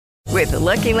With the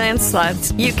Lucky Land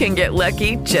Slots, you can get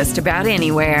lucky just about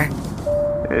anywhere.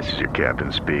 This is your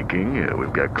captain speaking.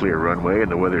 We've got clear runway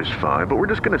and the weather's fine, but we're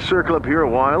just going to circle up here a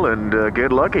while and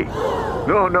get lucky.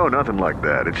 No, nothing like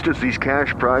that. It's just these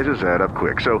cash prizes add up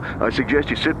quick. So I suggest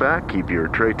you sit back, keep your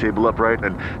tray table upright,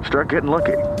 and start getting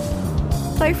lucky.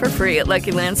 Play for free at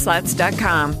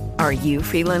LuckyLandSlots.com. Are you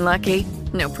feeling lucky?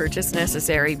 No purchase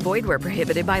necessary. Void where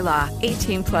prohibited by law.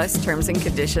 18 plus terms and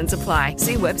conditions apply.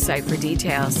 See website for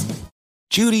details.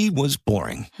 Judy was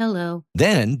boring. Hello.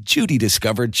 Then Judy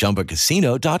discovered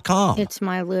ChumbaCasino.com. It's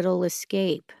my little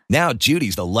escape. Now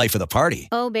Judy's the life of the party.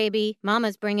 Oh, baby,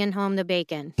 mama's bringing home the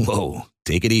bacon. Whoa,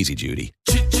 take it easy, Judy.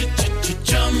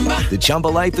 The Chumba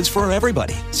life is for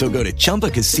everybody. So go to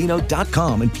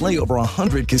ChumbaCasino.com and play over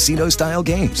 100 casino-style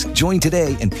games. Join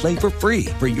today and play for free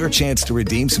for your chance to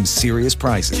redeem some serious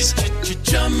prizes.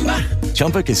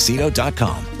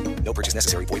 ChumbaCasino.com. No purchase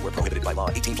necessary. Void where prohibited by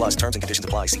law. 18 plus terms and conditions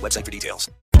apply. See website for details.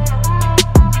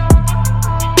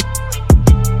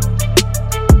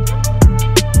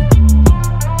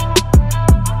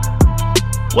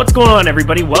 What's going on,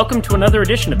 everybody? Welcome to another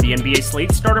edition of the NBA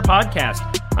Slate Starter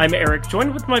Podcast. I'm Eric,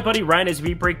 joined with my buddy Ryan as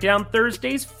we break down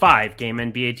Thursday's 5-game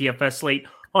NBA DFS slate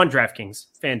on DraftKings,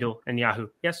 FanDuel, and Yahoo.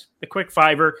 Yes, the quick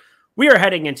fiver. We are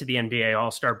heading into the NBA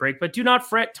All-Star break, but do not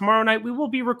fret. Tomorrow night, we will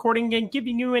be recording and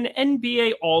giving you an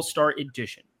NBA All-Star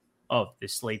edition of the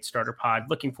Slate Starter Pod.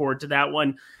 Looking forward to that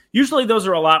one. Usually those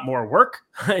are a lot more work.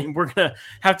 We're going to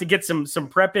have to get some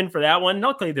prep in for that one.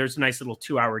 Luckily, there's a nice little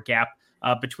 2-hour gap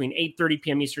between 8:30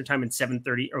 p.m. Eastern Time and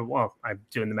 7:30, or well, I'm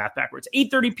doing the math backwards,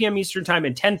 8:30 p.m. Eastern Time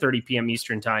and 10:30 p.m.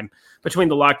 Eastern Time between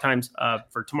the lock times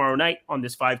for tomorrow night on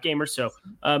this 5-gamer. So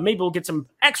maybe we'll get some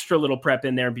extra little prep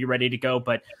in there and be ready to go.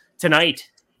 But tonight,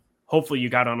 hopefully you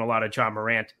got on a lot of John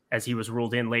Morant as he was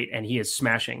ruled in late and he is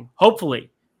smashing.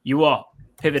 Hopefully you all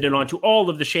pivoted onto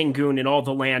all of the Şengün and all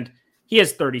the land. He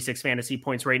has 36 fantasy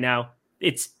points right now.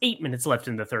 It's 8 minutes left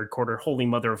in the third quarter. Holy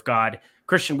mother of God.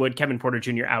 Christian Wood, Kevin Porter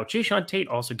Jr. out. Jayshawn Tate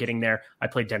also getting there. I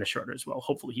played Dennis Schroeder as well.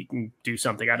 Hopefully he can do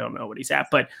something. I don't know what he's at.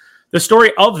 But the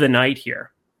story of the night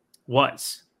here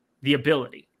was the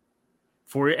ability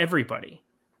for everybody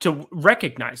to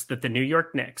recognize that the New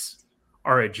York Knicks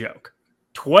are a joke.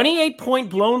 28-point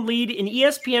blown lead in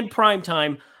ESPN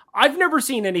primetime. I've never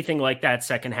seen anything like that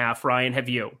second half. Ryan, have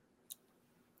you?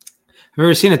 Have you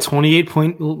ever seen a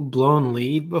 28-point blown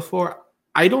lead before?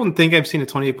 I don't think I've seen a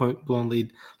 28-point blown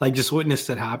lead, like just witnessed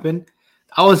it happen.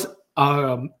 That was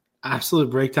absolute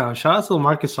breakdown. Shout out to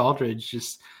Marcus Aldridge,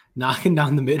 just knocking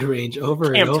down the mid-range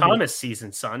over and over. Cam Thomas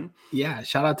season, son. Yeah,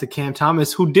 shout out to Cam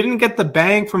Thomas, who didn't get the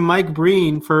bang from Mike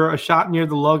Breen for a shot near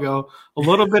the logo. A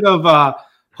little bit of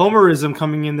homerism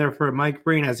coming in there for Mike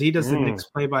Breen as he does the Knicks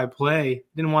play-by-play.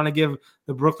 Didn't want to give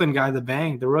the Brooklyn guy the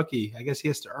bang, the rookie. I guess he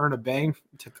has to earn a bang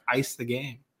to ice the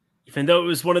game. Even though it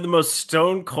was one of the most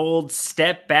stone-cold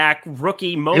step-back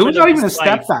rookie moments. It was not even a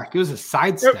step back. It was a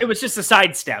side step. It was just a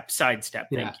sidestep. Yeah.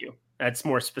 Thank you. That's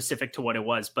more specific to what it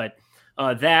was. But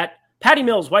that Patty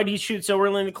Mills, why do you shoot so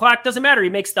early in the clock? Doesn't matter. He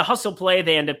makes the hustle play.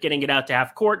 They end up getting it out to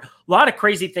half court. A lot of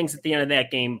crazy things at the end of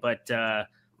that game. But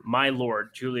my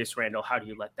Lord, Julius Randle, how do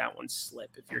you let that one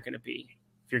slip? If you're going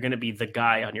to be the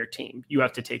guy on your team, you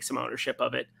have to take some ownership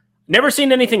of it. Never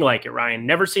seen anything like it, Ryan.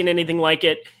 Never seen anything like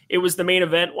it. It was the main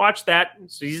event. Watch that.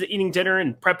 So he's eating dinner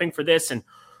and prepping for this. And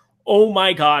oh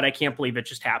my God, I can't believe it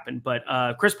just happened. But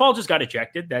Chris Paul just got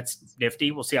ejected. That's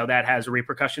nifty. We'll see how that has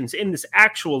repercussions in this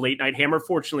actual late night hammer.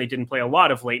 Fortunately, didn't play a lot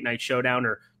of late night showdown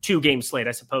or 2-game slate,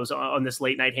 I suppose, on this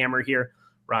late night hammer here.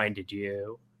 Ryan, did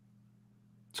you?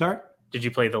 Sorry? Did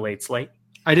you play the late slate?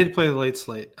 I did play the late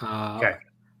slate. Okay.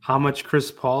 How much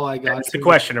Chris Paul I got? That's the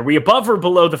question. Are we above or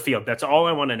below the field? That's all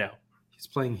I want to know. He's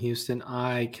playing Houston.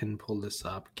 I can pull this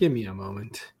up. Give me a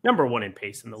moment. Number 1 in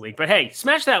pace in the league. But hey,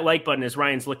 smash that like button as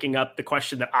Ryan's looking up the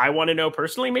question that I want to know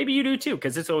personally. Maybe you do too,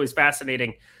 because it's always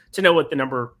fascinating to know what the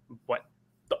number,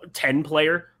 10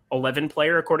 player, 11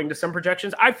 player, according to some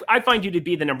projections. I find you to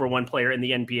be the number 1 player in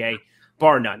the NBA,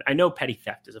 bar none. I know Petty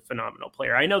Theft is a phenomenal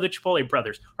player. I know the Chipotle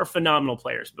brothers are phenomenal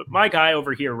players. But my guy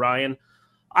over here, Ryan,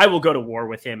 I will go to war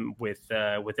with him with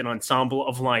an ensemble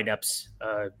of lineups.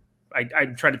 I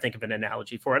try to think of an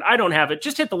analogy for it. I don't have it.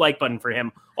 Just hit the like button for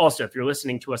him. Also, if you're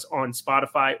listening to us on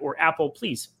Spotify or Apple,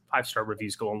 please, 5-star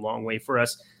reviews go a long way for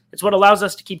us. It's what allows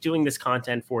us to keep doing this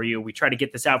content for you. We try to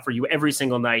get this out for you every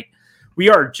single night. We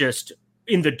are just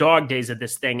in the dog days of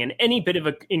this thing, and any bit of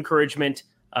encouragement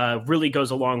really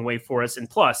goes a long way for us. And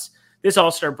plus, this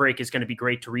All-Star break is going to be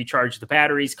great to recharge the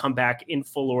batteries, come back in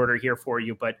full order here for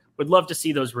you, but would love to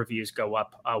see those reviews go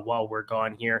up while we're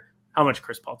gone here. How much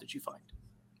Chris Paul did you find?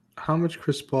 How much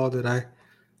Chris Paul did I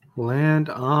land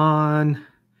on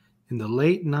in the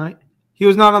late night He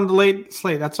was not on the late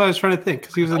slate. That's what I was trying to think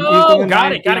because he was.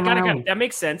 Got it. That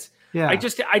makes sense. Yeah, I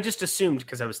just assumed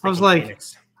because I was thinking Phoenix.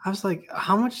 Phoenix. I was like,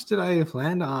 how much did I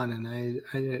land on? And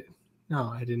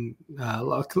I didn't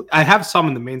look. I have some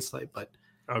in the main slate, but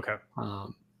okay.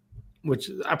 Which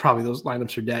probably those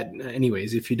lineups are dead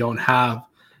anyways. If you don't have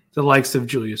the likes of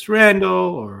Julius Randle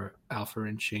or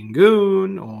Alperen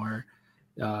Şengün, or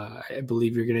I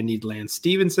believe you're going to need Lance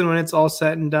Stevenson when it's all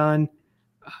said and done.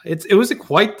 It was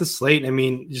quite the slate. I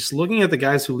mean, just looking at the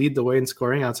guys who lead the way in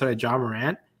scoring outside of John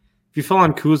Morant, if you fall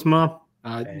on Kuzma,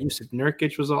 Yusuf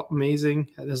Nurkic was amazing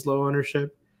at his low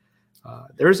ownership.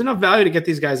 There was enough value to get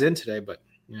these guys in today, but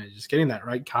just getting that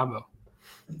right combo.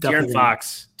 De'Aaron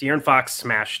Fox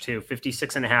smashed too.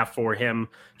 56.5 for him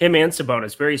and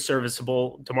Sabonis, very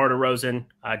serviceable. DeMar DeRozan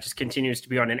just continues to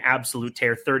be on an absolute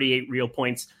tear. 38 real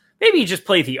points. Maybe you just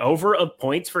play the over of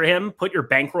points for him, put your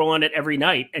bankroll on it every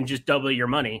night, and just double your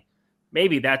money.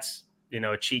 Maybe that's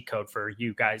a cheat code for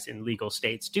you guys in legal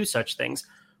states. Do such things.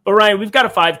 But Ryan, we've got a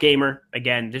 5-gamer.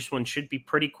 Again, this one should be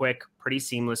pretty quick, pretty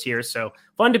seamless here. So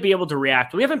fun to be able to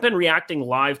react. We haven't been reacting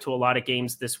live to a lot of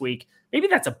games this week. Maybe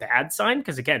that's a bad sign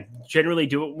because, again, generally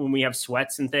do it when we have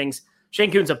sweats and things.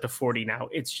 Şengün's up to 40 now.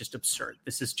 It's just absurd.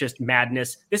 This is just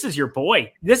madness. This is your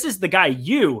boy. This is the guy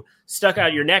you stuck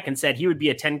out your neck and said he would be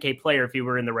a 10K player if he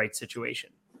were in the right situation.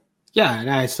 Yeah, and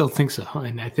I still think so.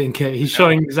 And I think he's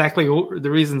showing exactly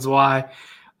the reasons why.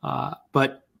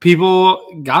 But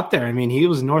people got there. I mean, he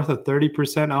was north of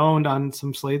 30% owned on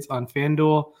some slates on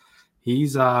FanDuel.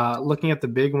 He's looking at the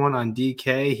big one on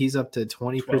DK. He's up to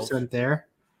 20% 12. There.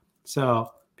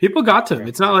 So people got to him.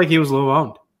 It's not like he was low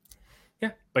owned.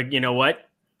 Yeah, but you know what?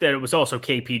 That it was also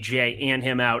KPJ and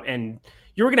him out. And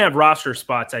you were going to have roster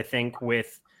spots, I think,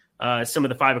 with some of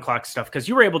the 5 o'clock stuff because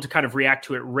you were able to kind of react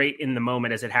to it right in the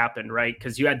moment as it happened, right?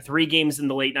 Because you had 3 games in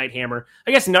the late night hammer.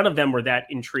 I guess none of them were that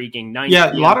intriguing. 9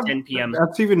 p.m., a lot of 10 p.m.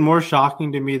 That's even more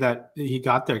shocking to me that he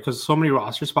got there because so many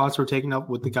roster spots were taken up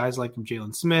with the guys like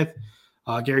Jalen Smith.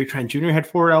 Gary Trent Jr. had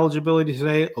 4 eligibility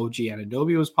today. OG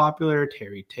Anunoby was popular.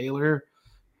 Terry Taylor,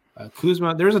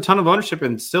 Kuzma. There's a ton of ownership,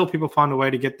 and still people found a way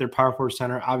to get their power forward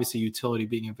center. Obviously, utility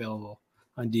being available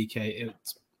on DK, it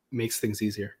makes things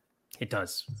easier. It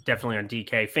does. Definitely on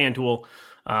DK.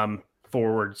 FanDuel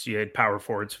forwards, you had power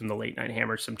forwards from the late night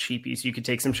hammer, some cheapies you could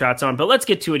take some shots on. But let's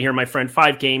get to it here, my friend.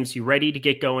 5 games. You ready to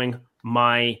get going?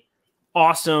 My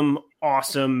awesome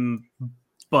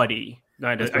buddy.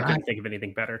 I couldn't think of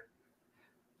anything better.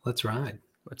 Let's ride.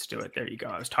 Let's do it. There you go.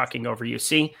 I was talking over you.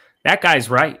 See, that guy's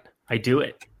right. I do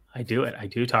it. I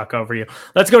do talk over you.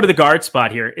 Let's go to the guard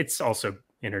spot here. It's also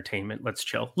entertainment. Let's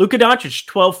chill. Luka Doncic,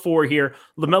 12-4 here.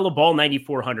 LaMelo Ball,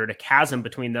 9,400. A chasm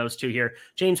between those two here.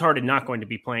 James Harden not going to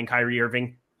be playing. Kyrie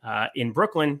Irving in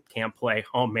Brooklyn can't play.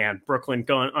 Oh, man. Brooklyn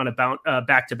going on a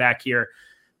back-to-back here.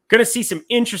 Going to see some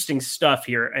interesting stuff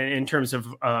here in terms of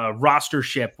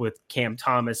rostership with Cam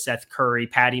Thomas, Seth Curry,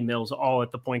 Patty Mills, all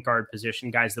at the point guard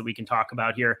position, guys that we can talk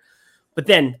about here. But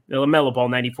then the LaMelo Ball,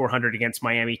 9,400 against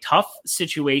Miami. Tough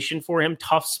situation for him,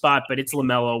 tough spot, but it's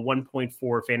LaMelo,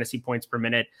 1.4 fantasy points per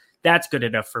minute. That's good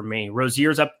enough for me.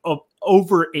 Rozier's up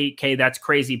over 8K. That's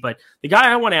crazy. But the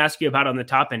guy I want to ask you about on the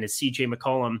top end is CJ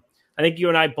McCollum. I think you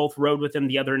and I both rode with him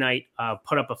the other night,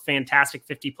 put up a fantastic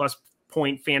 50-plus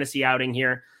point fantasy outing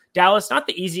here. Dallas, not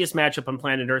the easiest matchup on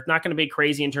planet Earth, not going to be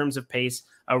crazy in terms of pace.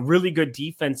 A really good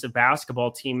defensive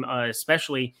basketball team,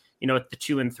 especially, at the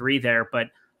 2 and 3 there. But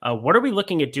what are we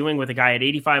looking at doing with a guy at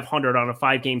 8,500 on a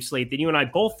 5-game slate that you and I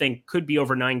both think could be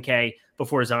over 9K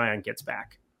before Zion gets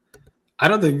back? I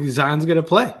don't think Zion's going to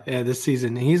play this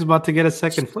season. He's about to get a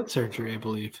second foot surgery, I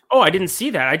believe. Oh, I didn't see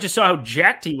that. I just saw how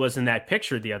jacked he was in that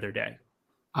picture the other day.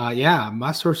 Yeah,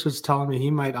 my source was telling me he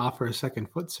might offer a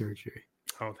second foot surgery.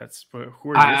 Oh, that's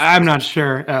I'm not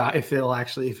sure if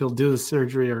he'll do the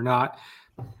surgery or not.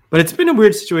 But it's been a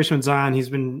weird situation with Zion. He's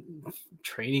been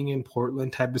training in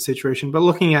Portland type of situation. But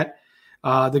looking at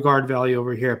the guard value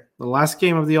over here, the last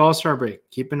game of the All-Star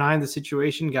break, keep an eye on the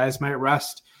situation. Guys might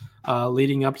rest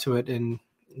leading up to it and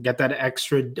get that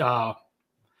extra.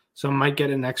 Some might get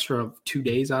an extra of 2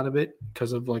 days out of it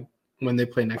because of like when they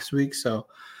play next week. So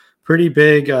pretty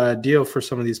big deal for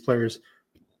some of these players.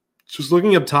 Just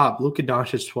looking up top, Luka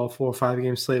Doncic, 12-4,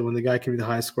 5-game slate when the guy can be the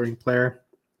highest scoring player.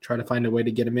 Try to find a way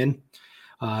to get him in.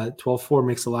 12-4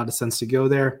 makes a lot of sense to go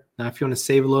there. Now, if you want to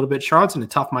save a little bit, Charlotte's in a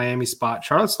tough Miami spot.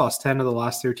 Charlotte's lost 10 of the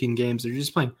last 13 games. They're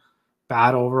just playing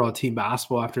bad overall team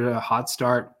basketball after a hot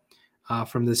start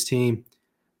from this team.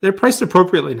 They're priced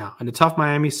appropriately now in a tough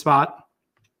Miami spot.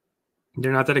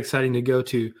 They're not that exciting to go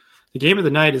to. The game of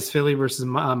the night is Philly versus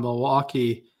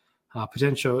Milwaukee,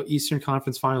 potential Eastern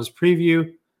Conference Finals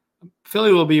preview.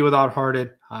 Philly will be without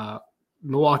Harden.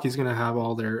 Milwaukee's going to have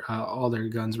all their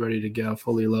guns ready to go,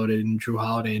 fully loaded, and Drew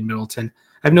Holiday and Middleton.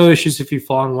 I have no issues if you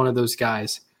fall on one of those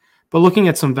guys. But looking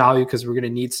at some value, because we're going to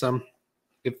need some.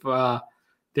 If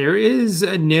there is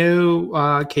a no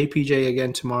KPJ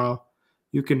again tomorrow,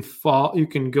 you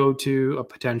can go to a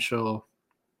potential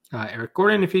Eric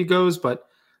Gordon if he goes, but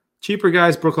cheaper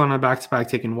guys, Brooklyn on back-to-back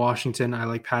taking Washington. I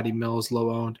like Patty Mills, low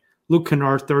owned. Luke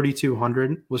Kennard,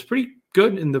 3,200, was pretty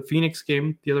good in the Phoenix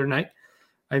game the other night.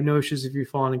 I have no issues if you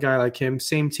fall on a guy like him.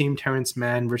 Same team, Terrence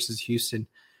Mann versus Houston.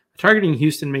 Targeting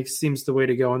Houston seems the way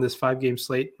to go on this 5-game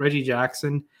slate. Reggie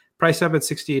Jackson, priced up at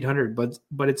 6,800,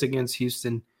 but it's against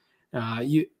Houston.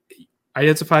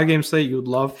 It's a 5-game slate. You would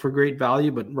love for great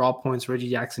value, but raw points, Reggie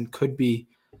Jackson could be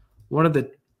one of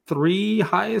the 3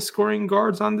 highest scoring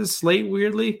guards on this slate,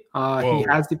 weirdly. He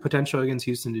has the potential against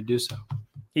Houston to do so.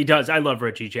 He does. I love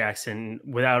Reggie Jackson.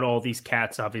 Without all these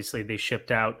cats, obviously, they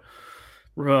shipped out,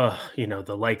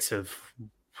 the likes of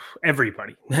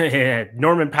everybody.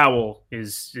 Norman Powell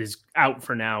is out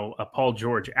for now. Paul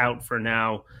George out for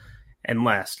now. And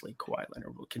lastly, Kawhi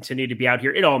Leonard will continue to be out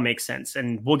here. It all makes sense.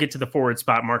 And we'll get to the forward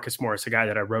spot. Marcus Morris, a guy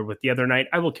that I rode with the other night.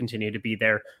 I will continue to be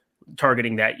there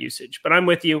targeting that usage. But I'm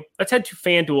with you. Let's head to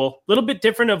FanDuel. A little bit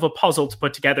different of a puzzle to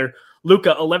put together.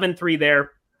 Luka, 11-3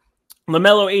 there.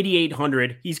 LaMelo,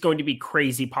 8,800. He's going to be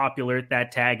crazy popular at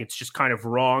that tag. It's just kind of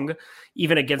wrong,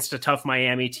 even against a tough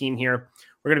Miami team here.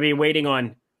 We're going to be waiting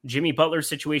on Jimmy Butler's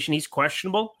situation. He's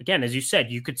questionable. Again, as you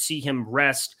said, you could see him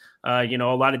rest. A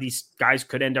lot of these guys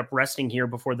could end up resting here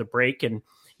before the break, and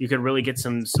you could really get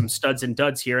some studs and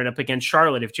duds here. And up against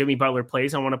Charlotte, if Jimmy Butler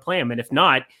plays, I want to play him. And if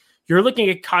not, you're looking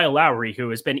at Kyle Lowry, who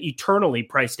has been eternally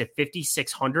priced at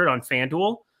 5,600 on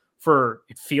FanDuel for,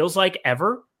 it feels like,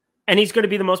 ever. And he's going to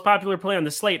be the most popular play on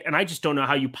the slate. And I just don't know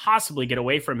how you possibly get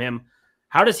away from him.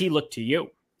 How does he look to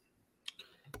you?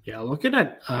 Yeah, looking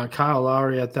at Kyle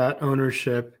Lowry at that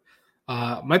ownership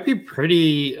might be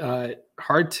pretty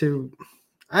hard to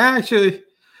actually.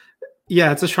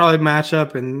 Yeah, it's a Charlotte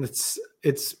matchup, and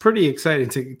it's pretty exciting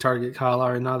to target Kyle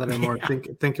Lowry now that I more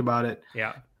think about it.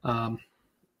 Yeah,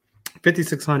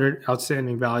 5,600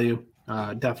 outstanding value.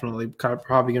 Definitely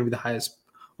probably going to be the highest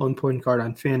owned point guard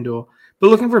on FanDuel. But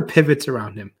looking for pivots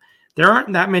around him, there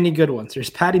aren't that many good ones. There's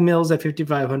Patty Mills at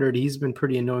 5,500. He's been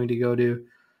pretty annoying to go to.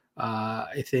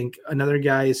 I think another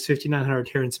guy is 5,900,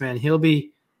 Terrence Mann. He'll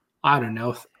be, I don't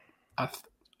know,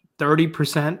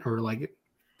 30% or like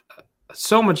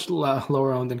so much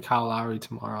lower owned than Kyle Lowry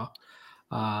tomorrow.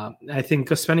 I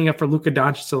think spending up for Luka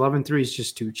Doncic 11-3 is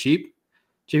just too cheap.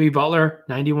 Jimmy Butler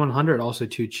 9,100, also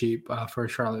too cheap for a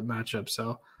Charlotte matchup.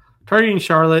 So targeting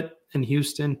Charlotte and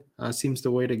Houston seems the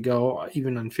way to go,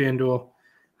 even on FanDuel.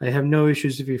 I have no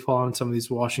issues if you fall on some of these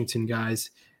Washington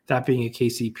guys. That being a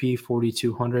KCP,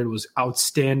 4,200 was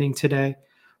outstanding today.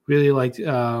 Really liked.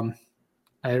 I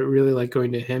really like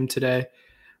going to him today.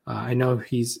 I know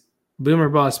he's boomer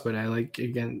bust, but I like,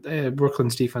 again,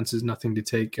 Brooklyn's defense is nothing to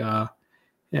take.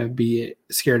 Be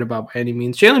scared about by any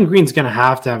means. Jalen Green's going to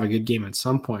have a good game at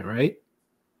some point, right?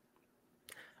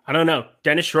 I don't know.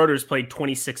 Dennis Schroeder's played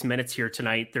 26 minutes here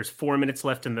tonight. There's 4 minutes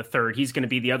left in the third. He's going to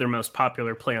be the other most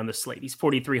popular play on the slate. He's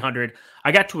 4,300.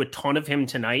 I got to a ton of him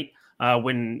tonight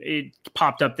when it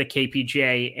popped up the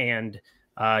KPJ, and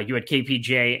you had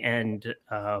KPJ and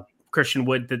Christian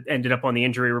Wood that ended up on the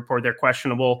injury report. They're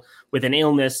questionable with an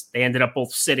illness. They ended up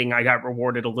both sitting. I got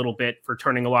rewarded a little bit for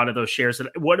turning a lot of those shares.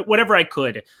 Whatever I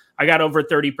could. I got over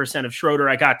 30% of Schroeder.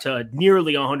 I got to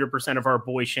nearly 100% of our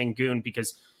boy Şengün,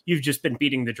 because you've just been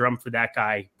beating the drum for that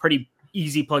guy. Pretty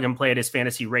easy plug and play at his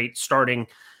fantasy rate, starting,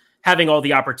 having all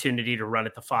the opportunity to run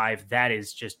at the 5. That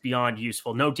is just beyond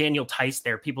useful. No Daniel Tice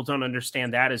there. People don't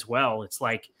understand that as well. It's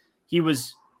like he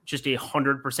was just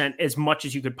 100% as much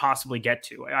as you could possibly get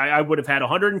to. I would have had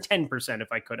 110%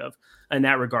 if I could have in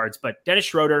that regards. But Dennis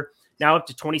Schroeder, now up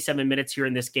to 27 minutes here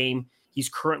in this game. He's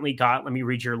currently got, let me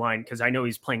read your line because I know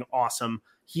he's playing awesome.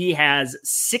 He has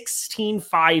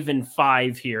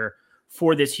 16-5-5 here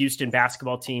for this Houston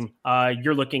basketball team.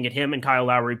 You're looking at him and Kyle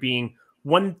Lowry being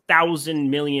 1,000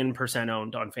 million%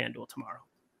 owned on FanDuel tomorrow.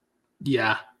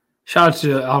 Yeah. Shout out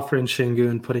to Alfred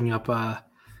Şengün putting up a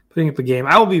game.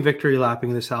 I will be victory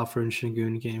lapping this Alfred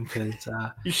Şengün game because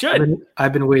you should.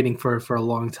 I've been waiting for a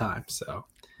long time. So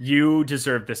you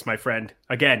deserve this, my friend.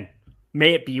 Again,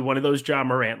 may it be one of those Ja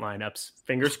Morant lineups.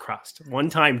 Fingers crossed. One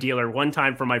time dealer, one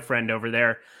time for my friend over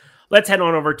there. Let's head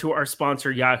on over to our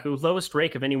sponsor, Yahoo. Lowest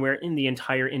rake of anywhere in the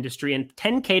entire industry, and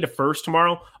 10K to first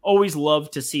tomorrow. Always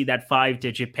love to see that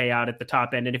 5-digit payout at the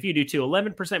top end. And if you do too,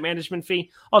 11% management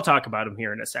fee. I'll talk about them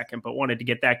here in a second, but wanted to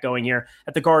get that going here.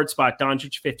 At the guard spot,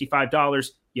 Doncic,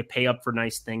 $55. You pay up for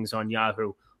nice things on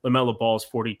Yahoo. LaMelo Ball's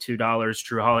 $42,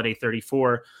 Drew Holiday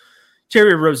 $34,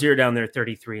 Terry Rozier down there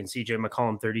 $33, and CJ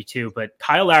McCollum $32. But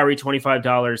Kyle Lowry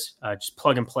 $25. Just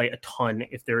plug and play a ton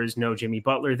if there is no Jimmy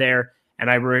Butler there. And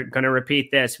I'm going to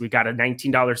repeat this. We got a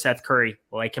 $19 Seth Curry.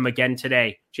 Like him again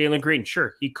today. Jalen Green,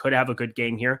 sure, he could have a good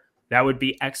game here. That would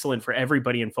be excellent for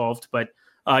everybody involved. But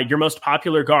your most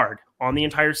popular guard on the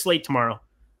entire slate tomorrow,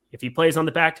 if he plays on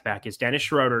the back-to-back, is Dennis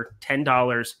Schroeder,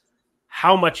 $10.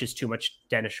 How much is too much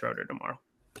Dennis Schroeder tomorrow?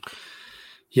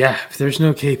 Yeah, if there's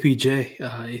no KPJ,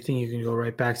 I think you can go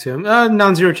right back to him.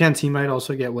 Non-zero chance he might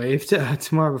also get waived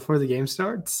tomorrow before the game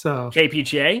starts. So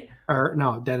KPJ? Or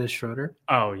no, Dennis Schroeder.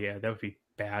 Oh, yeah, that would be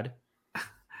bad.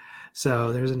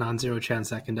 So there's a non-zero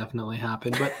chance that can definitely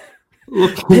happen. But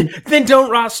then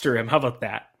don't roster him. How about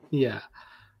that? Yeah.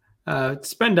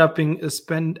 Spending up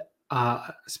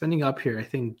here, I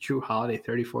think Drew Holiday,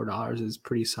 $34 is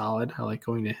pretty solid. I like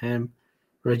going to him.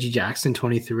 Reggie Jackson,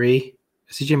 $23.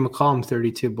 CJ McCollum,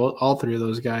 $32. All three of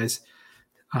those guys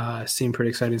seem pretty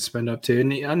exciting to spend up to.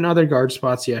 And another guard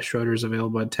spots, yeah, Schroeder's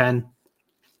available at 10.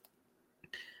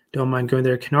 Don't mind going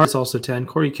there. Kennard's also 10.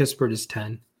 Corey Kispert is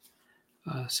 10.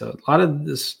 So a lot of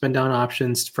the spend down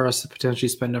options for us to potentially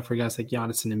spend up for guys like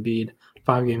Giannis and Embiid.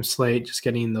 5-game slate, just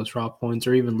getting those raw points,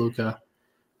 or even Luka,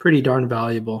 pretty darn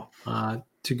valuable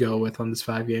to go with on this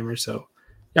 5-gamer. So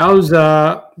yeah, I was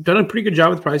done a pretty good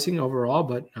job with pricing overall,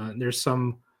 but there's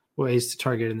some ways to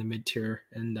target in the mid-tier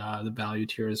and the value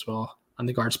tier as well on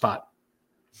the guard spot.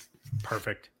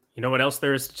 Perfect. You know what else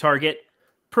there is to target?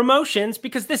 Promotions,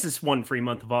 because this is one free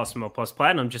month of Awesemo Plus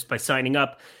Platinum just by signing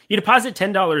up. You deposit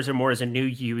 $10 or more as a new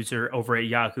user over at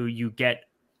Yahoo, you get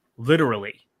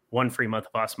literally one free month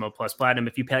of Awesemo Plus Platinum.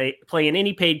 If you play in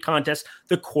any paid contest,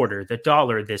 the quarter, the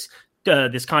dollar, this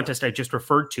contest I just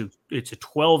referred to, it's a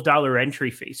 $12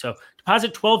 entry fee. So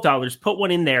deposit $12, put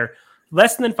one in there.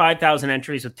 Less than 5,000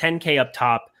 entries with $10K up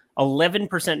top,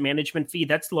 11% management fee.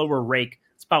 That's lower rake.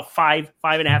 It's about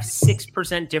 5.5%,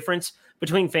 6% difference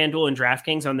between FanDuel and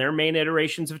DraftKings on their main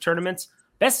iterations of tournaments.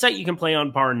 Best site you can play on,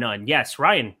 bar none. Yes,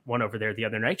 Ryan won over there the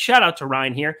other night. Shout out to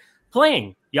Ryan here.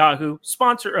 Playing Yahoo,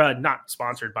 not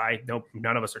sponsored by, nope,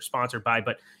 none of us are sponsored by,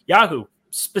 but Yahoo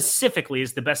specifically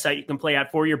is the best site you can play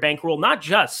at for your bankroll, not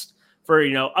just for,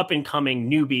 up-and-coming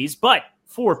newbies, but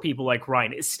for people like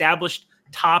Ryan, established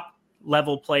top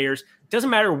level players. Doesn't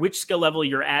matter which skill level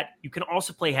you're at. You can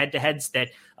also play head-to-heads that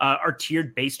are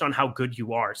tiered based on how good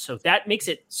you are. So that makes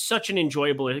it such an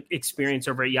enjoyable experience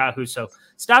over at Yahoo. So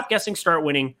stop guessing, start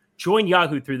winning. Join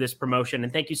Yahoo through this promotion.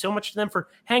 And thank you so much to them for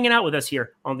hanging out with us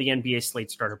here on the NBA Slate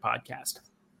Starter podcast.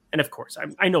 And of course,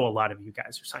 I know a lot of you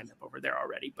guys are signed up over there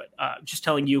already, but just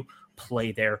telling you,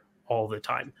 play there all the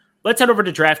time. Let's head over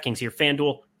to DraftKings here.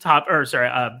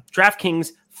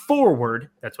 DraftKings forward.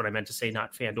 That's what I meant to say,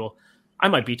 not FanDuel. I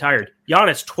might be tired.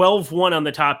 Giannis, 12-1 on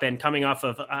the top end, coming off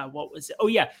of, what was it? Oh,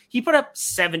 yeah. He put up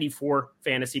 74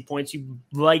 fantasy points. You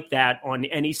like that on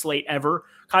any slate ever.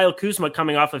 Kyle Kuzma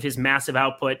coming off of his massive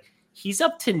output. He's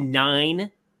up to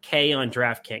 9K on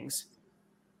DraftKings.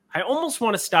 I almost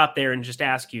want to stop there and just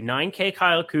ask you, 9K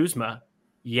Kyle Kuzma,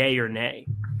 yay or nay?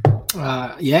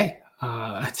 Yay.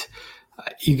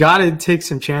 You got to take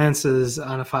some chances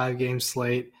on a 5-game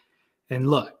slate. And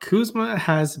look, Kuzma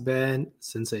has been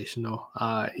sensational.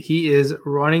 He is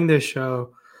running the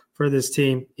show for this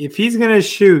team. If he's going to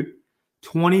shoot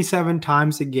 27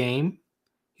 times a game,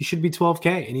 he should be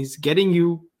 12K. And he's getting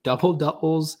you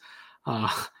double-doubles,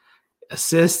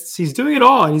 assists. He's doing it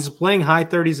all, and he's playing high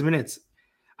 30s minutes.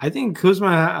 I think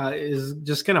Kuzma is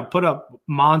just going to put up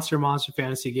monster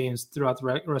fantasy games throughout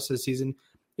the rest of the season.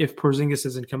 If Porzingis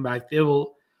doesn't come back, this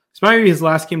might be his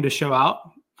last game to show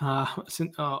out.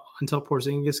 Until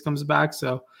Porzingis comes back.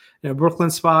 So, Brooklyn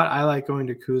spot, I like going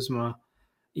to Kuzma.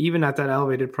 Even at that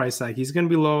elevated price tag, he's going to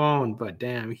be low owned, but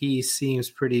damn, he seems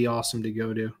pretty awesome to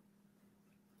go to.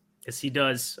 Yes, he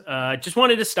does. Just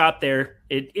wanted to stop there.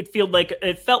 It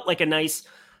felt like a nice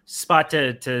spot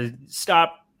to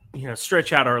stop,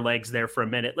 stretch out our legs there for a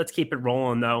minute. Let's keep it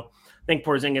rolling, though. I think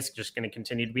Porzingis is just going to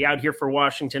continue to be out here for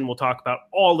Washington. We'll talk about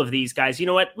all of these guys. You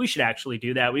know what? We should actually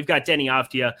do that. We've got Denny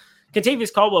Avdia.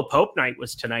 Contavious Caldwell-Pope night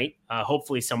was tonight.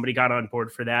 Hopefully somebody got on board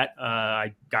for that.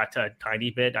 I got a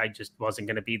tiny bit. I just wasn't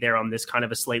going to be there on this kind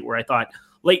of a slate where I thought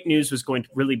late news was going to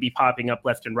really be popping up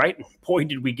left and right. And boy,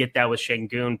 did we get that with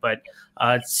Şengün, but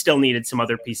still needed some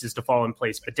other pieces to fall in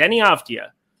place. But Denny Avdia,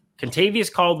 Contavious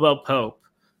Caldwell-Pope,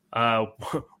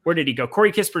 where did he go?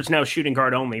 Corey Kispert's now shooting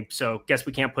guard only, so guess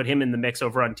we can't put him in the mix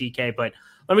over on DK. But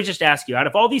let me just ask you, out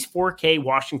of all these 4K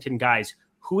Washington guys,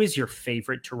 who is your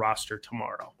favorite to roster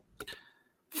tomorrow?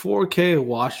 4K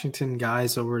Washington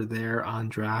guys over there on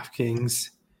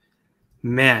DraftKings.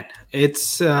 Man,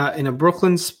 it's in a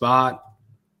Brooklyn spot.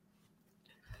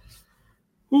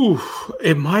 Ooh,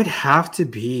 it might have to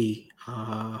be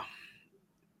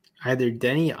either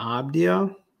Denny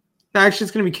Abdia. No, actually,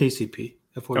 it's going to be KCP.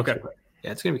 At 42. Okay.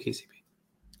 Yeah, it's going to be KCP.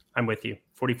 I'm with you.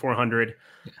 4,400.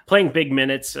 Yeah. Playing big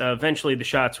minutes. Eventually, the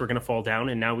shots were going to fall down,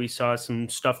 and now we saw some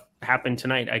stuff happen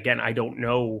tonight. Again, I don't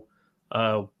know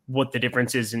what the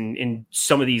difference is in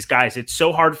some of these guys. It's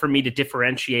so hard for me to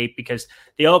differentiate because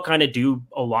they all kind of do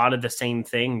a lot of the same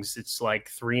things. It's like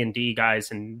 3 and D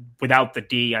guys, and without the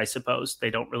D, I suppose they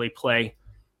don't really play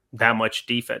that much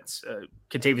defense.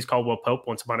 Kentavious Caldwell-Pope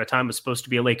once upon a time was supposed to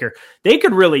be a Laker. They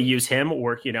could really use him,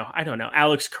 or, I don't know,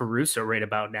 Alex Caruso right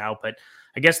about now, but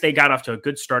I guess they got off to a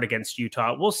good start against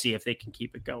Utah. We'll see if they can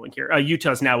keep it going here.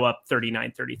 Utah's now up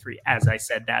 39-33 as I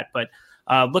said that, but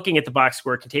looking at the box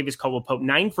score, Kentavious Caldwell-Pope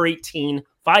 9 for 18,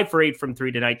 5 for 8 from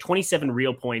 3 tonight, 27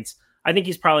 real points. I think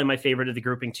he's probably my favorite of the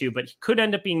grouping too, but he could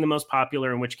end up being the most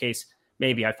popular, in which case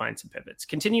maybe I find some pivots.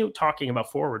 Continue talking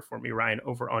about forward for me, Ryan,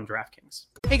 over on DraftKings.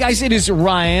 Hey guys, it is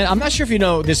Ryan. I'm not sure if you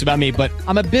know this about me, but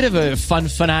I'm a bit of a fun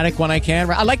fanatic when I can.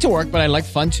 I like to work, but I like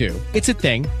fun too. It's a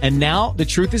thing. And now the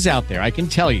truth is out there. I can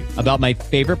tell you about my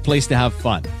favorite place to have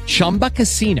fun. Chumba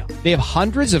Casino. They have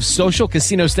hundreds of social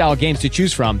casino style games to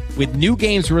choose from with new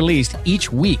games released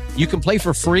each week. You can play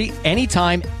for free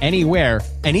anytime, anywhere.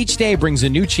 And each day brings a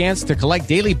new chance to collect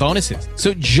daily bonuses.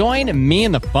 So join me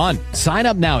in the fun. Sign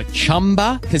up now at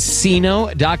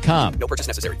ChumbaCasino.com. No purchase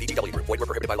necessary. VGW Group. Void where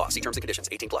prohibited by law. See terms and conditions.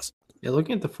 18+. Yeah,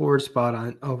 looking at the forward spot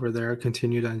on over there,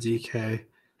 continued on ZK.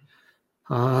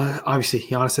 Obviously,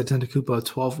 Giannis Antetokounmpo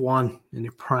 12-1 in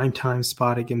a primetime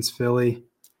spot against Philly.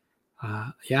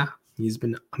 Yeah, he's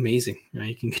been amazing.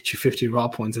 He can get you 50 raw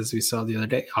points, as we saw the other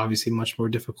day. Obviously, much more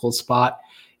difficult spot.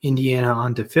 Indiana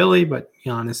onto Philly, but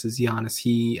Giannis is Giannis.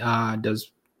 He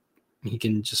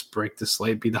can just break the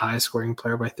slate, be the highest scoring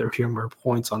player by 30 or more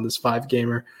points on this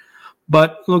 5-gamer.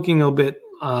 But looking a bit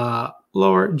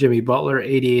lower, Jimmy Butler,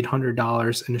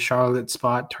 $8,800 in a Charlotte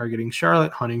spot, targeting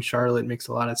Charlotte, hunting Charlotte makes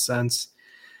a lot of sense.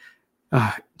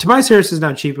 Tobias Harris is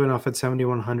not cheap enough at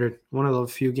 7,100. One of the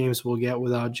few games we'll get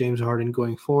without James Harden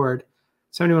going forward.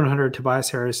 7,100 Tobias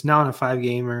Harris, now on a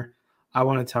 5-gamer. I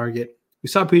want to target. We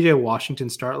saw PJ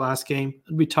Washington start last game.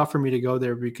 It'd be tough for me to go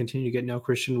there if we continue to get no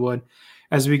Christian Wood.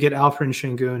 As we get Alfred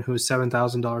Şengün, who is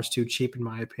 $7,000 too cheap, in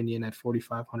my opinion, at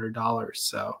 $4,500.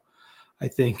 So I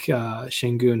think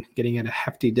Şengün getting at a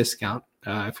hefty discount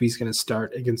if he's going to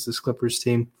start against this Clippers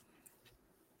team.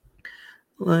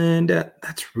 And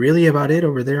that's really about it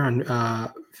over there on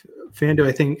FanDuel.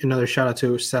 I think another shout out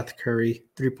to Seth Curry,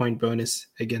 3-point bonus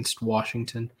against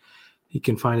Washington. He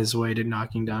can find his way to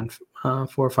knocking down 4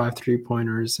 or 5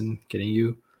 3-pointers and getting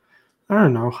you, I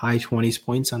don't know, high 20s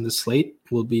points on the slate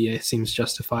seems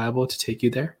justifiable to take you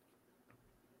there.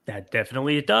 That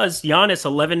definitely it does. Giannis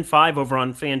 11.5 over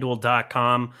on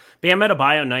FanDuel.com. Bam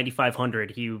Adebayo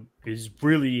 9,500. He is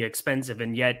really expensive,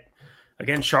 and yet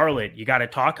against Charlotte, you got to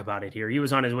talk about it here. He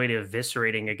was on his way to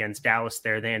eviscerating against Dallas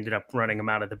there. They ended up running him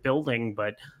out of the building,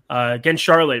 but against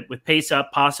Charlotte with pace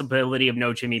up, possibility of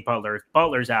no Jimmy Butler. If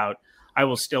Butler's out, I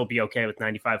will still be okay with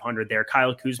 9,500 there.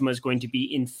 Kyle Kuzma is going to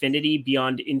be infinity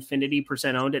beyond infinity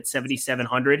percent owned at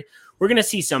 7,700. We're going to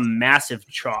see some massive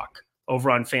chalk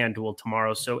over on FanDuel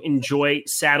tomorrow. So enjoy,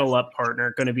 saddle up,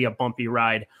 partner. Going to be a bumpy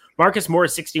ride. Marcus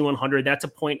Morris, 6,100. That's a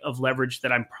point of leverage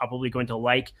that I'm probably going to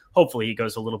like. Hopefully he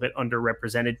goes a little bit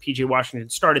underrepresented. PJ Washington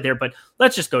started there, but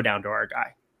let's just go down to our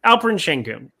guy. Alperen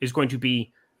Şengün is going to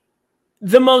be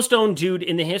the most owned dude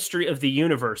in the history of the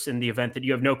universe in the event that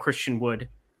you have no Christian Wood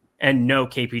and no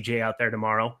KPJ out there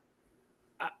tomorrow.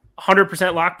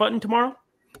 100% lock button tomorrow?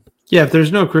 Yeah, if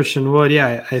there's no Christian Wood,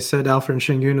 yeah, I said Alfred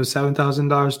Şengün was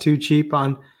 $7,000 too cheap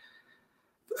on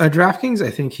DraftKings.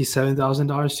 I think he's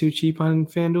 $7,000 too cheap on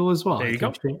FanDuel as well. There you go.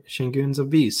 Şengün's a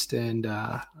beast, and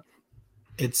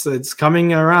it's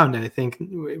coming around. I think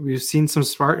we've seen some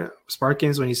spark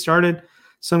games when he started,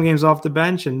 some games off the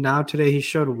bench, and now today he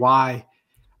showed why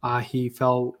he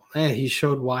fell. He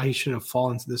showed why he shouldn't have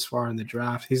fallen this far in the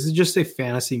draft. He's just a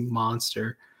fantasy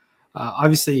monster.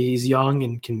 Obviously, he's young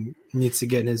and needs to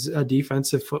get his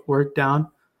defensive footwork down,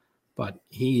 but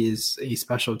he is a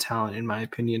special talent, in my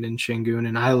opinion, in Şengün.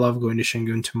 And I love going to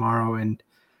Şengün tomorrow. And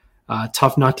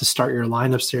tough not to start your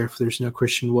lineups there if there's no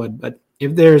Christian Wood. But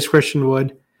if there is Christian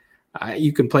Wood,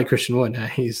 you can play Christian Wood.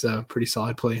 He's a pretty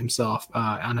solid play himself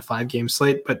on a 5-game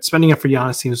slate. But spending it for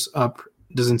Giannis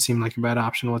doesn't seem like a bad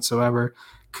option whatsoever.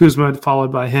 Kuzma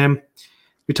followed by him.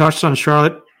 We touched on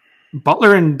Charlotte.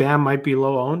 Butler and Bam might be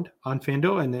low owned on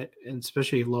FanDuel, and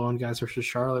especially low owned guys versus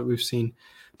Charlotte. We've seen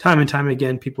time and time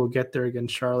again people get there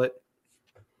against Charlotte.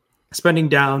 Spending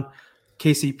down,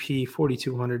 KCP,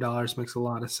 $4,200 makes a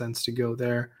lot of sense to go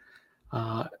there.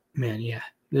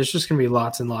 There's just going to be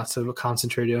lots and lots of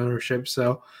concentrated ownership.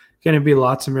 So going to be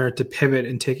lots of merit to pivot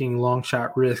and taking long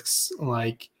shot risks.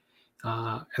 Like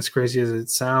as crazy as it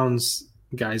sounds,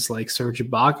 guys like Serge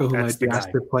Ibaka, who might be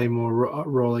asked to play more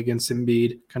role against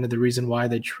Embiid, kind of the reason why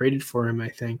they traded for him, I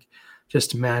think,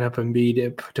 just to man up Embiid,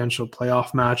 a potential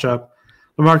playoff matchup.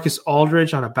 LaMarcus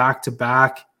Aldridge on a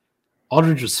back-to-back.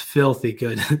 Aldridge was filthy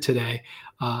good today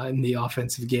in the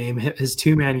offensive game. His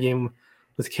two-man game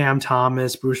with Cam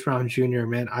Thomas, Bruce Brown Jr.,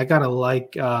 man, I got to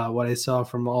like what I saw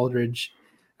from Aldridge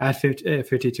at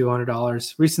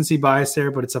 $5,200. Recency bias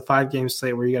there, but it's a 5-game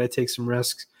slate where you got to take some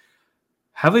risks.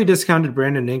 Heavily discounted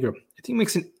Brandon Ingram. I think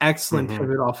makes an excellent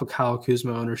pivot off of Kyle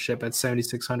Kuzma ownership at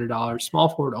 $7,600. Small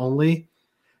forward only.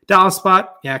 Dallas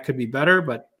spot, it could be better,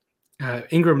 but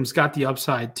Ingram's got the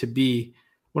upside to be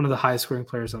one of the highest scoring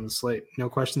players on the slate. No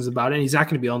questions about it. And he's not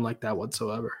going to be owned like that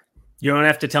whatsoever. You don't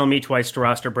have to tell me twice to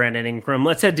roster Brandon Ingram.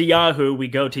 Let's head to Yahoo. We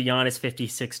go to Giannis,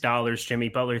 $56. Jimmy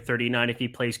Butler, $39 if he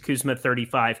plays. Kuzma,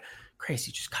 $35.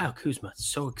 Crazy. Just Kyle Kuzma. It's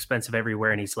so expensive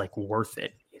everywhere, and he's like worth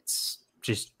it. It's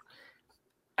just,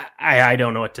 I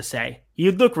don't know what to say.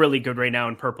 He'd look really good right now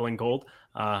in purple and gold.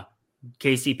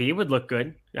 KCP would look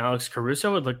good. Alex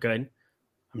Caruso would look good.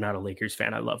 I'm not a Lakers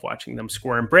fan. I love watching them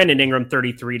squirm. Brandon Ingram,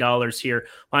 $33 here.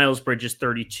 Miles Bridges,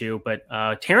 $32.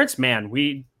 But Terrence Mann,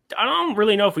 I don't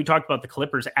really know if we talked about the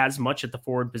Clippers as much at the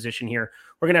forward position here.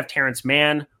 We're going to have Terrence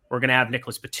Mann. We're going to have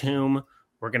Nicholas Batum.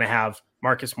 We're going to have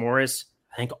Marcus Morris.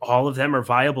 I think all of them are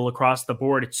viable across the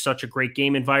board. It's such a great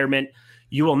game environment.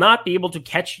 You will not be able to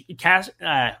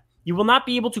you will not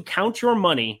be able to count your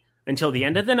money until the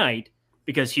end of the night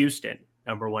because Houston,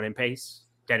 number 1 in pace.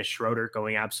 Dennis Schroeder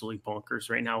going absolutely bonkers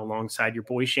right now alongside your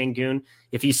boy Şengün.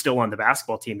 If he's still on the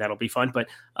basketball team, that'll be fun. But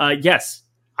yes,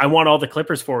 I want all the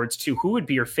Clippers forwards too. Who would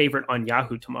be your favorite on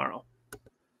Yahoo tomorrow?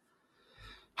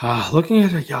 Looking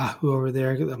at Yahoo over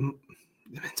there,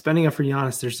 spending up for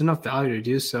Giannis, there's enough value to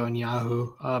do so in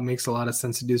Yahoo. Makes a lot of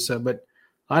sense to do so, but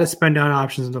a lot of spend down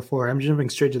options in the 4. I'm jumping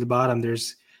straight to the bottom.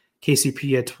 There's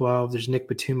KCP at 12. There's Nick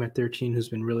Batum at 13, who's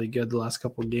been really good the last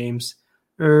couple of games.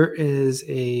 There is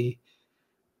a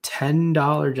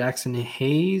 $10 Jackson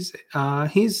Hayes.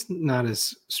 He's not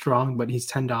as strong, but he's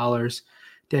 $10.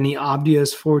 Denny Abdia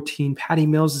is 14. Patty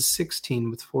Mills is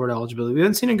 16 with forward eligibility. We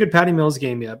haven't seen a good Patty Mills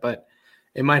game yet, but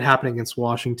it might happen against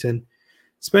Washington.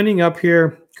 Spending up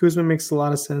here, Kuzma makes a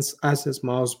lot of sense, as does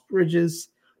Miles Bridges.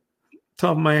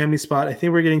 Top Miami spot. I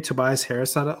think we're getting Tobias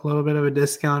Harris at a little bit of a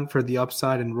discount for the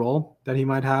upside and role that he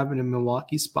might have in a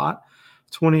Milwaukee spot.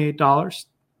 $28.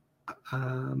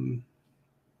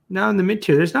 Now in the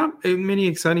mid-tier, there's not many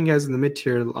exciting guys in the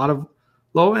mid-tier. A lot of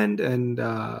low-end and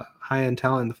high-end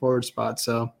talent in the forward spot.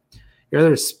 So you're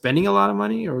either spending a lot of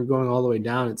money or going all the way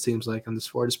down, it seems like, on this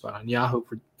forward spot on Yahoo,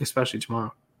 especially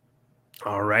tomorrow.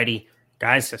 All righty.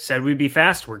 Guys, I said we'd be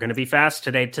fast. We're going to be fast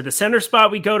today. To the center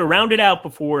spot we go to round it out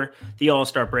before the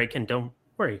All-Star break. And don't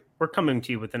worry, we're coming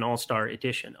to you with an All-Star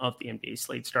edition of the NBA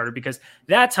Slate Starter because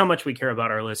that's how much we care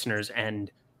about our listeners, and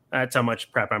that's how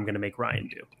much prep I'm going to make Ryan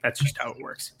do. That's just how it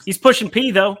works. He's pushing P,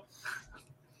 though.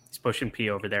 He's pushing P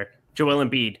over there. Joel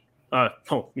Embiid.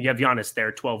 You have Giannis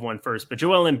there, 12-1 first. But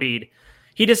Joel Embiid,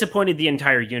 he disappointed the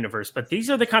entire universe. But these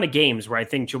are the kind of games where I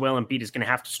think Joel Embiid is going to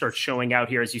have to start showing out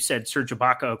here. As you said, Serge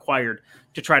Ibaka acquired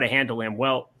to try to handle him.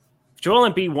 Well, if Joel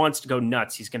Embiid wants to go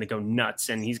nuts, he's going to go nuts.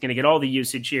 And he's going to get all the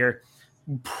usage here.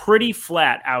 Pretty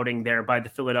flat outing there by the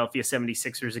Philadelphia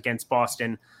 76ers against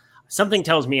Boston. Something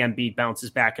tells me Embiid bounces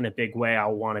back in a big way.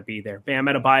 I'll want to be there. Bam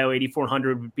Adebayo,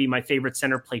 8,400 would be my favorite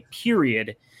center play,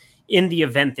 period, in the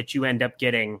event that you end up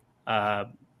getting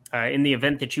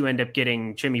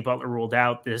Jimmy Butler ruled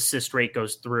out. The assist rate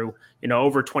goes through,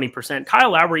 over 20%.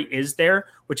 Kyle Lowry is there,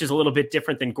 which is a little bit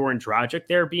different than Goran Dragic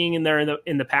there being in there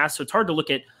in the past. So it's hard to look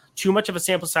at too much of a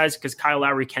sample size because Kyle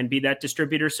Lowry can be that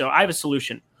distributor. So I have a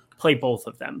solution. Play both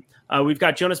of them. We've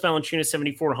got Jonas Valanciunas,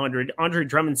 7,400. Andre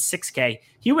Drummond, 6K.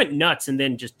 He went nuts and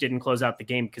then just didn't close out the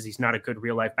game because he's not a good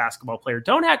real-life basketball player.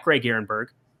 Don't hack Greg Ehrenberg.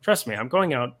 Trust me, I'm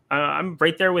going out. I'm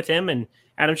right there with him and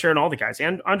Adam Scher and all the guys.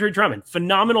 And Andre Drummond,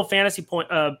 phenomenal fantasy point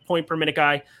per minute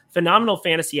guy, phenomenal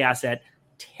fantasy asset,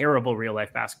 terrible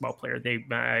real-life basketball player.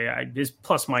 His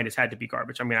plus-minus had to be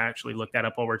garbage. I'm going to actually look that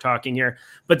up while we're talking here.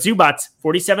 But Zubats,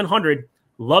 4,700.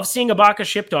 Love seeing Ibaka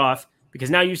shipped off, because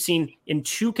now you've seen in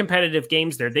 2 competitive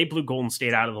games there, they blew Golden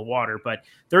State out of the water, but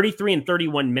 33 and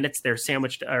 31 minutes there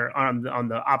sandwiched on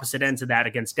the opposite ends of that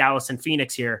against Dallas and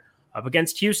Phoenix here. Up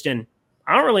against Houston,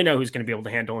 I don't really know who's going to be able to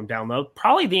handle him down low.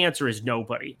 Probably the answer is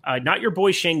nobody. Not your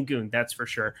boy Şengün, that's for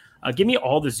sure. Give me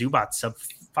all the Zubats sub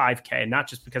 5K, not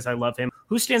just because I love him.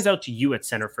 Who stands out to you at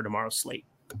center for tomorrow's slate?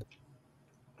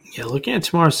 Yeah, looking at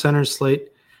tomorrow's center slate,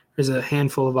 there's a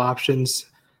handful of options.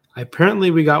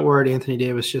 Apparently, we got word Anthony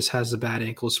Davis just has a bad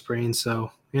ankle sprain, so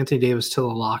Anthony Davis to the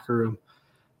locker room,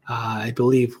 I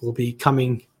believe, will be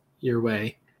coming your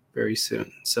way very soon.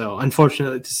 So,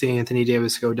 unfortunately, to see Anthony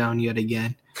Davis go down yet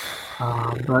again.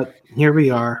 But here we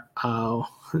are.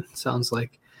 It sounds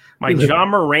like my John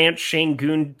Morant,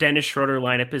 Şengün, Dennis Schroeder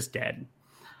lineup is dead.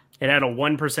 It had a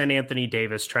 1% Anthony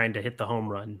Davis trying to hit the home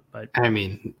run, but I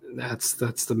mean that's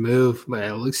the move. But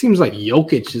it seems like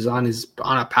Jokic is on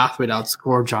a pathway to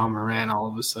outscore John Morant all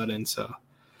of a sudden. So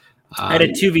I had a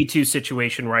 2v2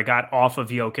 situation where I got off of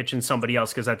Jokic and somebody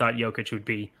else because I thought Jokic would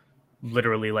be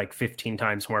literally like 15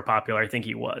 times more popular. I think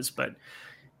he was, but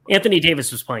Anthony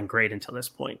Davis was playing great until this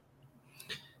point.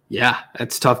 Yeah,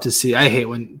 it's tough to see. I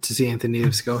hate to see Anthony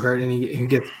Davis go hurt, and he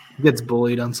gets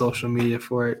bullied on social media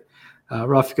for it.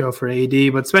 Rough go for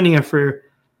AD, but spending it for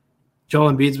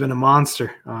Joel Embiid's been a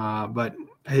monster. But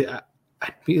I'd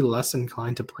be less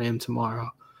inclined to play him tomorrow.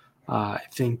 I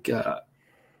think I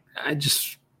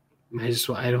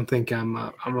don't think I'm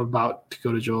about to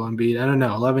go to Joel Embiid. I don't know,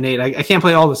 11-8. I can't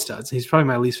play all the studs. He's probably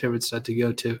my least favorite stud to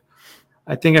go to.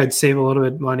 I think I'd save a little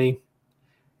bit of money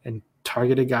and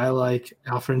target a guy like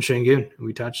Alfred Şengün.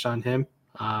 We touched on him.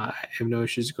 I have no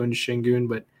issues going to Şengün,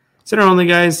 but center only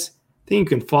guys. I think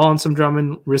you can fall on some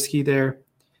Drummond, risky there.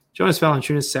 Jonas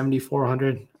Valanciunas,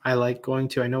 7,400. I like going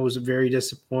to. I know it was very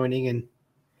disappointing, and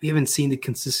we haven't seen the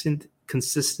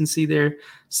consistency there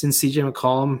since CJ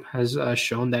McCollum has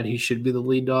shown that he should be the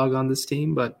lead dog on this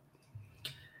team. But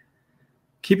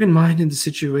keep in mind in the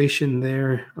situation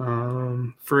there,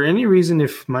 for any reason,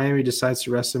 if Miami decides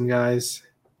to rest some guys,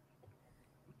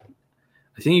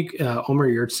 I think Omer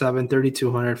Yurtseven,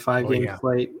 3,200, 5-game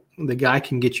slate. The guy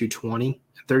can get you 20.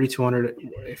 3,200,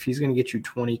 if he's going to get you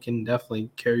 20, can definitely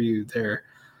carry you there,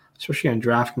 especially on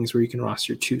DraftKings where you can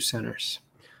roster 2 centers.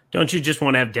 Don't you just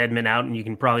want to have Dedmon out and you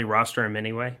can probably roster him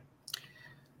anyway?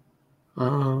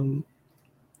 Yeah,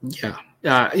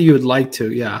 you would like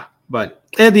to, yeah. But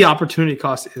the opportunity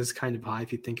cost is kind of high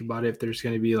if you think about it. If there's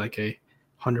going to be like a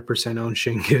 100% owned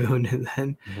Şengün and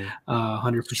then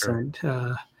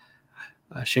 100%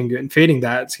 Şengün, fading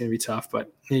that, it's going to be tough,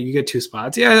 but you get 2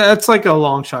 spots. Yeah, that's like a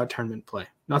long shot tournament play.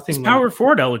 Nothing. He's power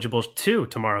forward eligible too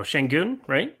tomorrow. Şengün,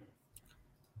 right?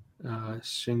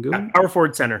 Şengün? Power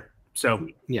forward center. So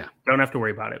yeah, don't have to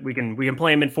worry about it. We can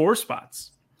play him in 4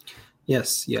 spots.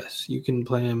 Yes, you can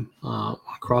play him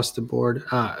across the board.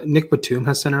 Nick Batum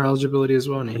has center eligibility as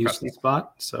well in a Houston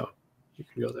spot, so you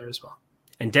can go there as well.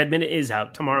 And Dedmon is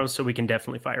out tomorrow, so we can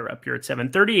definitely fire up. You're at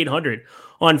 3,800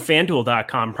 on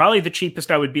FanDuel.com. Probably the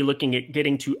cheapest I would be looking at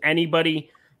getting to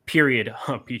anybody, period.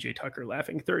 PJ Tucker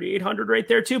laughing, 3,800 right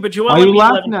there too. But Joel, why are you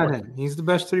laughing at him? He's the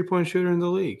best 3-point shooter in the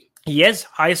league. He is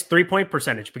highest 3-point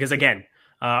percentage because, again,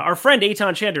 our friend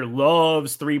Eitan Shander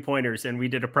loves 3-pointers, and we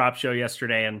did a prop show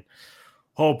yesterday, and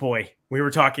oh boy, we were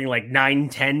talking like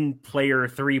 9-10 player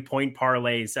 3-point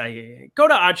parlays. Go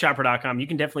to oddshopper.com. You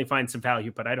can definitely find some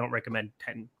value, but I don't recommend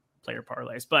 10 player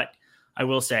parlays. But I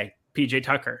will say PJ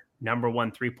Tucker, number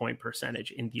 1 3-point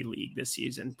percentage in the league this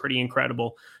season. Pretty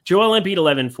incredible. Joel Embiid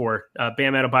 11-4.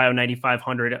 Bam Adebayo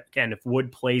 9,500. Again, if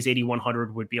Wood plays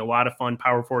 8,100 would be a lot of fun.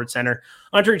 Power forward center.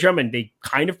 Andre Drummond, they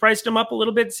kind of priced him up a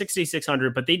little bit,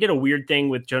 6,600, but they did a weird thing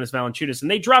with Jonas Valanciunas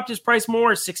and they dropped his price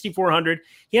more, 6,400.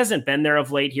 He hasn't been there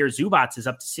of late here. Zubats is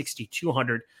up to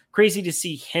 6,200. Crazy to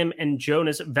see him and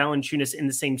Jonas Valanciunas in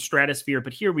the same stratosphere,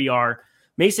 but here we are.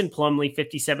 Mason Plumlee,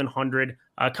 5,700,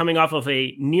 coming off of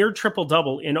a near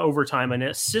triple-double in overtime, an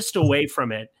assist away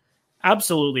from it.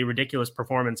 Absolutely ridiculous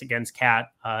performance against Cat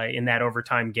in that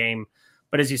overtime game.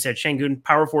 But as you said, Şengün,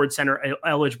 power forward center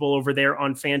eligible over there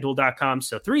on FanDuel.com.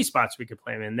 So 3 spots we could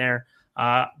play him in there.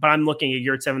 But I'm looking at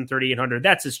your 3,800.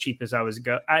 That's as cheap as I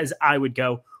would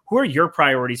go. Who are your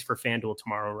priorities for FanDuel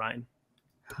tomorrow, Ryan?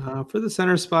 For the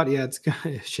center spot, yeah, it's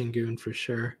Şengün for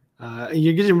sure.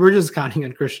 We're just counting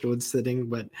on Christian Wood sitting,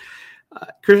 but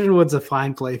Christian Wood's a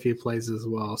fine play if he plays as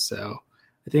well. So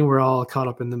I think we're all caught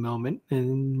up in the moment,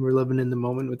 and we're living in the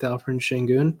moment with Alfred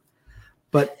Şengün.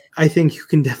 But I think you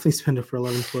can definitely spend it for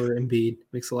 11 for Embiid.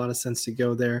 Makes a lot of sense to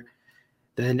go there.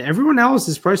 Then everyone else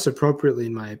is priced appropriately,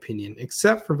 in my opinion,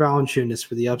 except for Valanciunas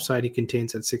for the upside he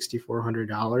contains at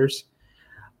 $6,400.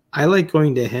 I like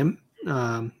going to him.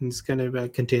 He's going to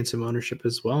contain some ownership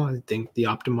as well. I think the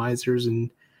optimizers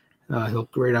and he'll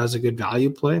grade out as a good value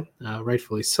play,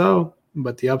 rightfully so,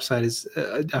 but the upside is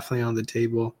definitely on the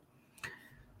table.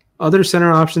 Other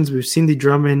center options, we've seen the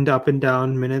Drummond up and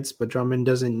down minutes, but Drummond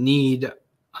doesn't need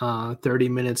 30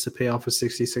 minutes to pay off a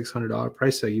 $6,600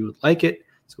 price, so you would like it.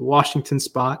 It's a Washington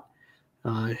spot.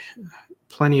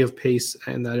 plenty of pace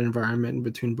in that environment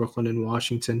between Brooklyn and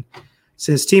Washington.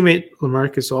 Since teammate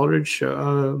LaMarcus Aldridge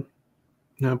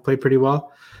played pretty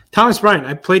well. Thomas Bryant,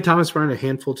 I played Thomas Bryant a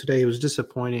handful today. It was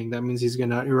disappointing. That means he's going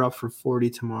to erupt for 40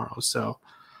 tomorrow. So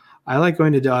I like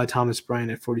going to Thomas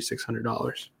Bryant at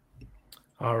 $4,600.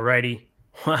 All righty.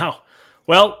 Wow.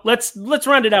 Well, let's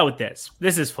round it out with this.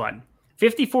 This is fun.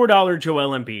 $54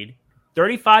 Joel Embiid,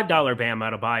 $35 Bam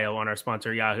Adebayo on our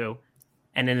sponsor Yahoo,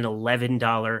 and an $11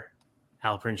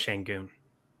 Alperen Şengün.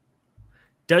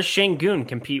 Does Şengün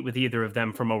compete with either of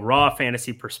them from a raw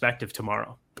fantasy perspective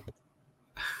tomorrow?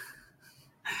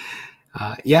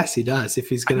 Yes, he does. If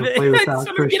he's going to play without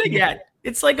Christian.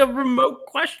 It's like a remote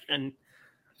question.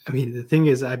 I mean, the thing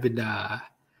is, I've been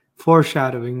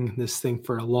foreshadowing this thing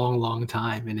for a long, long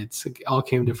time, and it all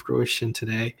came to fruition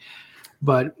today.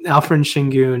 But Alperen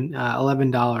Şengün,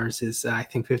 $11 is, I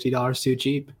think, $50 too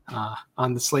cheap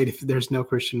on the slate if there's no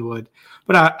Christian Wood.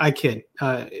 But I kid.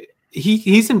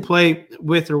 He's in play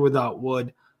with or without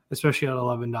Wood, especially at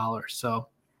 $11. So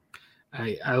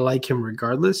I like him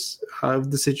regardless of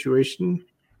the situation.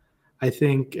 I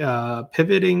think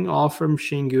pivoting off from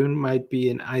Şengün might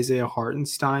be an Isaiah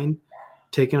Hartenstein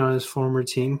taking on his former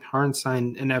team.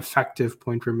 Hartenstein, an effective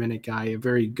point per minute guy, a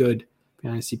very good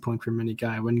fantasy point per minute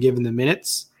guy when given the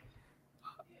minutes.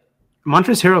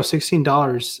 Montrezl Harrell,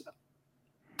 $16.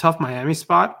 Tough Miami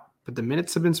spot, but the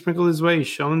minutes have been sprinkled his way. He's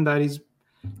shown that he's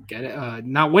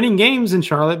not winning games in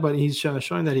Charlotte, but he's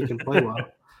showing that he can play well.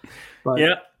 But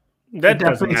yeah, that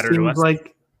doesn't matter to us.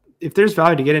 Like if there's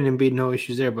value to get an Embiid, no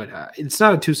issues there. But it's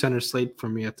not a 2-center slate for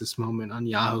me at this moment on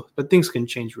Yahoo. But things can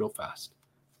change real fast.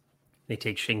 They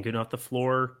take Şengün off the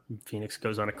floor. Phoenix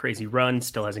goes on a crazy run.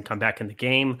 Still hasn't come back in the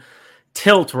game.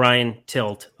 Tilt, Ryan,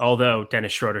 tilt. Although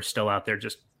Dennis Schroeder's still out there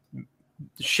just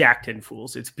Shaqtin'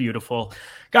 fools. It's beautiful.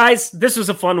 Guys, this was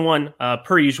a fun one,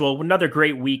 per usual. Another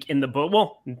great week in the book.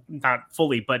 Well, not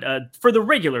fully, but for the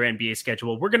regular NBA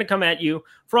schedule, we're going to come at you,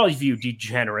 for all of you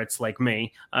degenerates like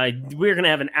me, we're going to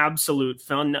have an absolute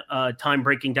fun time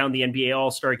breaking down the NBA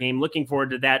All-Star Game. Looking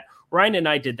forward to that. Ryan and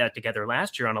I did that together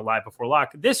last year on a Live Before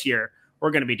Lock. This year,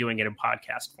 we're going to be doing it in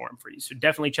podcast form for you. So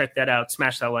definitely check that out.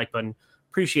 Smash that like button.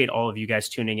 Appreciate all of you guys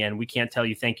tuning in. We can't tell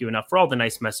you thank you enough for all the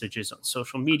nice messages on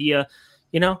social media.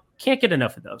 Can't get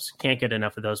enough of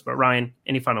those. But Ryan,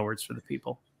 any final words for the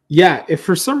people? Yeah, if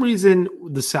for some reason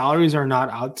the salaries are not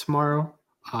out tomorrow,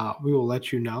 we will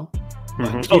let you know.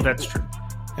 Mm-hmm. Oh, that's true.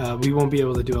 We won't be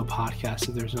able to do a podcast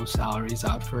if there's no salaries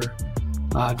out for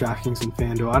DraftKings and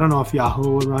FanDuel. I don't know if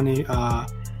Yahoo will run a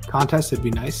contest. It'd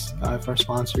be nice if our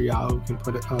sponsor Yahoo can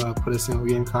put a single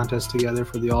game contest together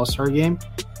for the All-Star Game.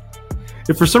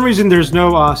 If for some reason there's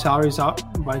no salaries out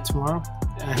by tomorrow,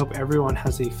 I hope everyone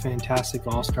has a fantastic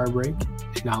All-Star break,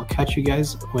 and I'll catch you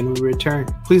guys when we return.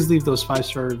 Please leave those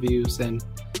 5-star reviews and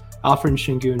Alperen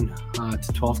Şengün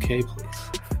to 12K,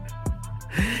 please.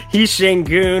 He's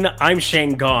Şengün. I'm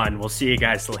Şengün. We'll see you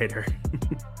guys later.